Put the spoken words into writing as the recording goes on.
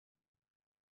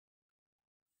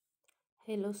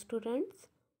Hello students,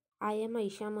 I am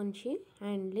Aisha Munshi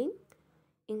handling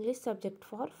English subject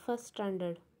for first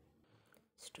standard.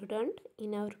 Student,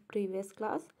 in our previous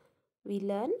class we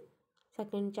learned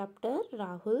second chapter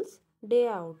Rahul's Day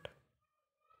Out.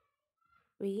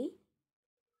 We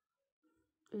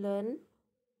learn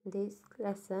this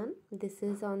lesson. This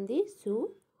is on the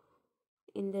zoo.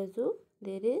 In the zoo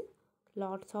there is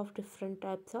lots of different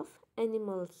types of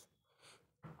animals.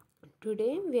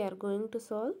 Today we are going to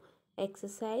solve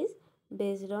exercise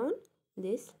based on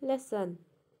this lesson.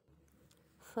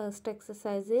 First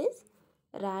exercise is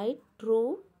write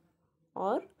true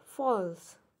or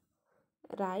false.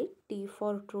 Write T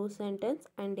for true sentence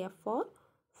and F for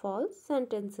false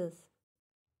sentences.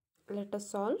 Let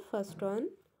us solve first one.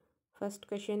 First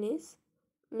question is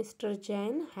Mr.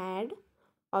 Jain had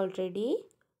already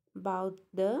bought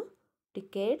the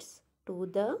tickets to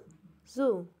the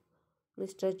zoo.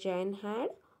 Mr. Jain had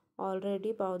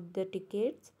already bought the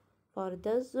tickets for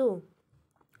the zoo.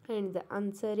 And the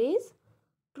answer is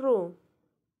true.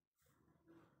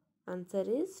 Answer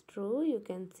is true. You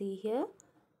can see here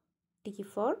T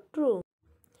for true.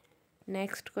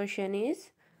 Next question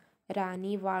is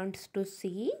Rani wants to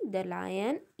see the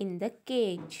lion in the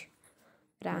cage.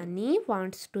 Rani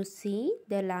wants to see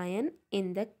the lion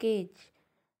in the cage.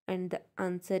 And the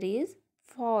answer is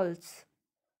false.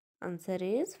 Answer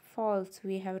is false.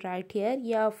 We have right here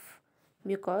F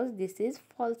because this is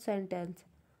false sentence.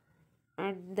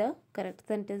 And the correct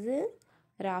sentence is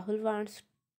Rahul wants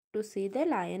to see the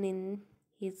lion in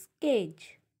his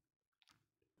cage.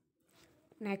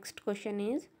 Next question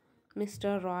is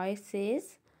Mr. Roy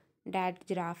says that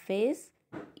giraffes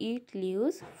eat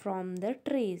leaves from the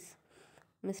trees.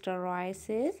 Mr. Roy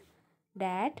says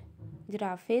that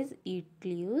giraffes eat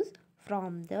leaves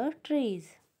from the trees.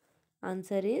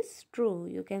 Answer is true.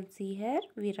 You can see here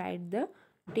we write the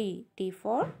T. T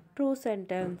for true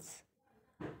sentence.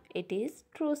 It is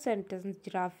true sentence.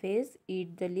 Giraffes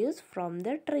eat the leaves from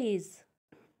the trees.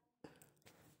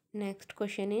 Next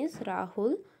question is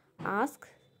Rahul asks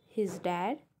his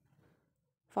dad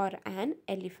for an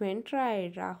elephant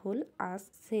ride. Rahul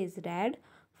asks his dad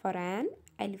for an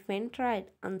elephant ride.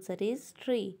 Answer is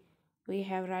true. We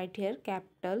have right here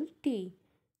capital T.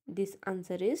 This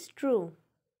answer is true.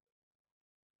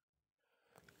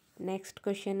 Next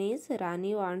question is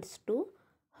Rani wants to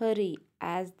hurry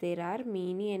as there are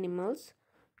many animals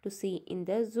to see in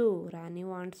the zoo. Rani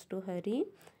wants to hurry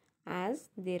as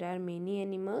there are many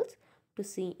animals to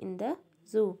see in the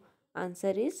zoo.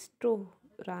 Answer is true.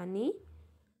 Rani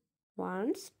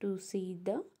wants to see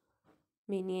the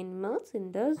many animals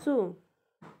in the zoo.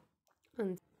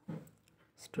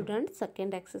 Students,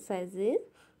 second exercise is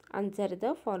answer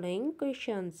the following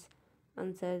questions.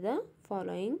 Answer the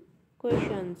following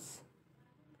questions.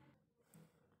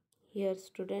 Here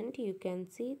student, you can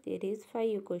see there is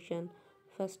 5 questions.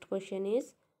 First question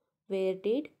is where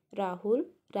did Rahul,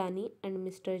 Rani and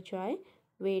Mr. Joy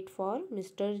wait for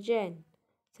Mr. Jain?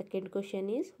 Second question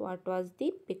is what was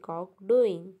the peacock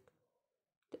doing?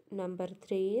 Number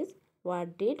 3 is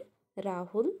what did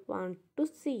Rahul want to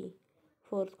see?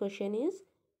 Fourth question is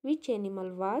which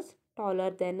animal was taller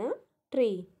than a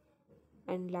tree?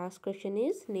 And last question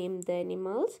is name the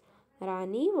animals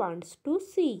Rani wants to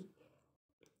see.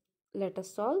 Let us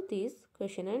solve these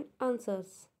question and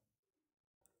answers.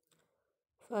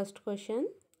 First question,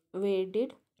 where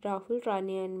did Rahul,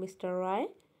 Rani and Mr. Roy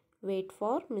wait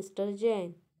for Mr.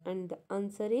 Jain? And the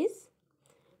answer is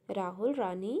Rahul,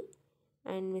 Rani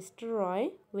and Mr. Roy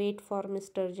wait for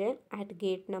Mr. Jain at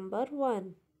gate number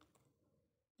 1.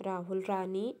 Rahul,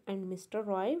 Rani and Mr.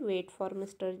 Roy wait for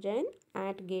Mr. Jain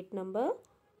at gate number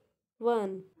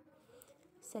 1.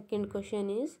 Second question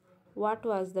is what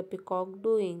was the peacock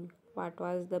doing? What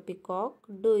was the peacock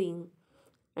doing?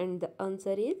 And the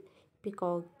answer is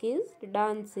peacock is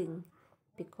dancing.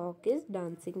 Peacock is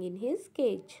dancing in his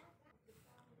cage.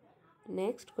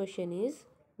 Next question is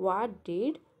what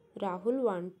did Rahul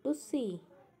want to see?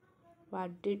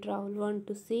 What did Rahul want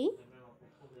to see?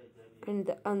 And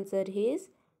the answer is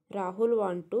Rahul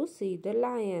want to see the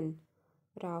lion.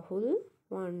 Rahul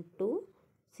want to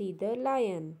see the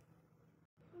lion.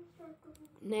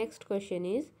 Next question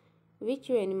is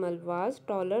which animal was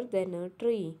taller than a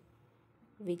tree?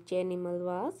 Which animal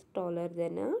was taller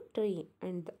than a tree?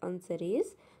 And the answer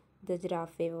is the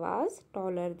giraffe was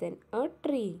taller than a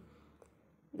tree.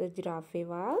 The giraffe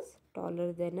was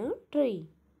taller than a tree.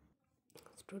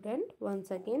 Student,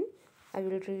 once again I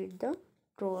will read the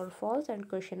true or false and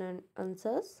question and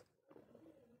answers.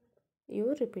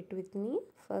 You repeat with me.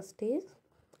 First is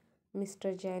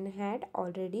Mr. Jain had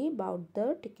already bought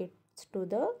the tickets to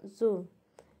the zoo.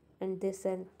 And this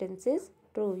sentence is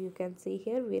true. You can see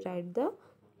here we write the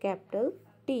capital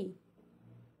T.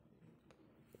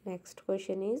 Next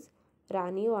question is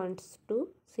Rani wants to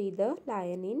see the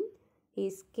lion in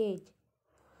his cage.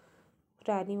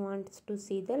 Rani wants to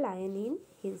see the lion in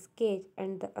his cage,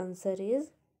 and the answer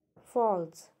is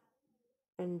false.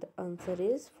 And the answer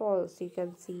is false. You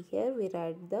can see here we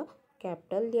write the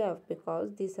capital F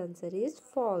because this answer is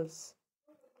false.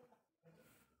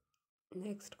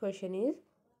 Next question is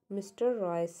Mr.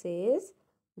 Roy says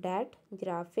that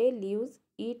giraffes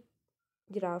eat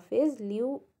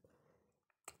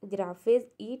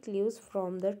leaves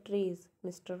from the trees.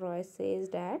 Mr. Roy says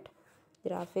that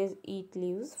giraffes eat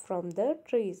leaves from the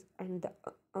trees, and the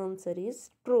answer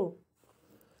is true.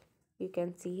 You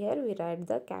can see here we write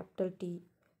the capital T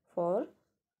for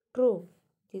true.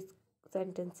 This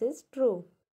sentence is true.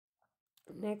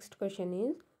 Next question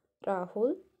is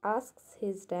Rahul asks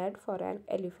his dad for an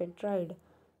elephant ride.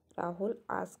 Rahul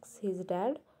asks his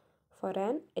dad for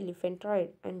an elephant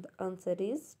ride, and the answer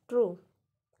is true.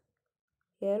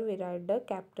 Here we write the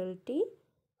capital T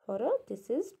for this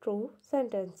is true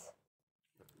sentence.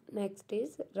 Next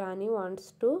is Rani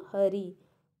wants to hurry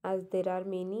as there are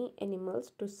many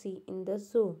animals to see in the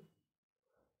zoo.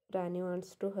 Rani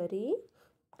wants to hurry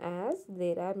as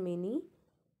there are many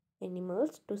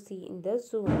animals to see in the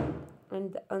zoo,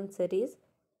 and the answer is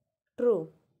true.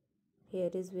 Here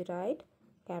is we write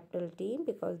capital T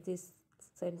because this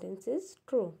sentence is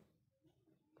true.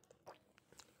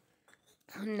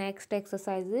 Next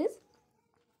exercise is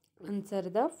answer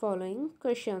the following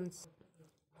questions.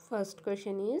 First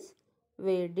question is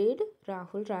where did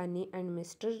Rahul, Rani and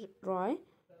Mr. Roy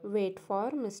wait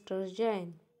for Mr.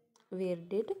 Jain? Where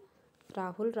did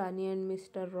Rahul, Rani and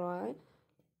Mr. Roy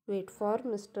wait for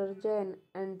Mr. Jain?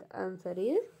 And the answer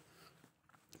is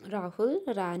Rahul,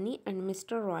 Rani and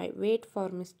Mr. Roy wait for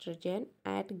Mr. Jain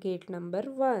at gate number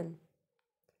 1.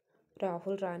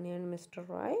 Rahul, Rani and Mr.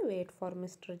 Roy wait for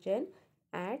Mr. Jain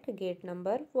at gate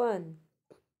number 1.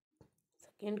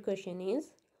 Second question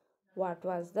is what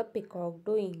was the peacock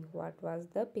doing? What was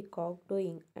the peacock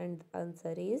doing? And the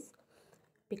answer is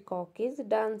peacock is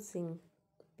dancing.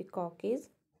 Peacock is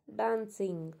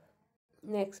dancing.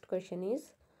 Next question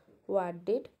is what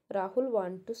did Rahul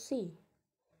want to see?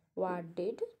 What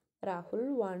did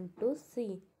Rahul want to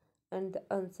see? And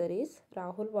the answer is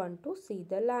Rahul want to see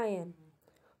the lion.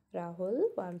 Rahul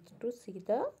wants to see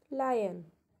the lion.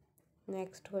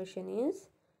 Next question is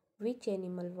which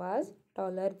animal was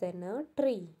taller than a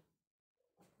tree?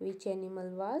 Which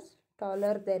animal was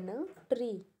taller than a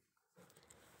tree?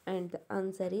 And the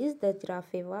answer is the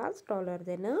giraffe was taller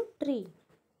than a tree.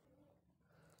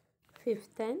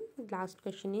 Fifth and last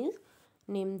question is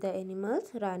name the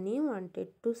animals Rani wanted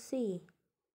to see.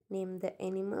 Name the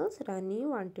animals Rani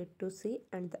wanted to see,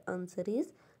 and the answer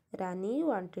is Rani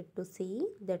wanted to see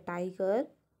the tiger,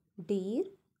 deer,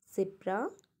 zebra,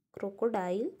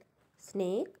 crocodile,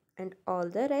 snake and all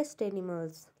the rest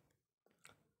animals.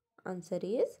 Answer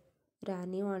is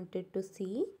Rani wanted to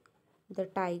see the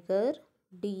tiger,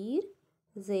 deer,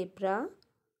 zebra,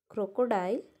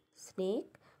 crocodile,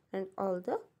 snake and all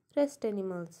the rest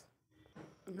animals.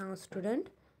 Now student,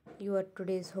 your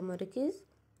today's homework is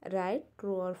write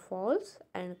true or false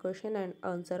and question and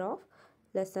answer of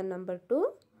lesson number 2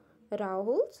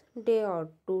 Rahul's day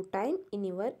out 2 times in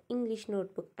your English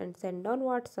notebook and send on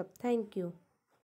WhatsApp. Thank you.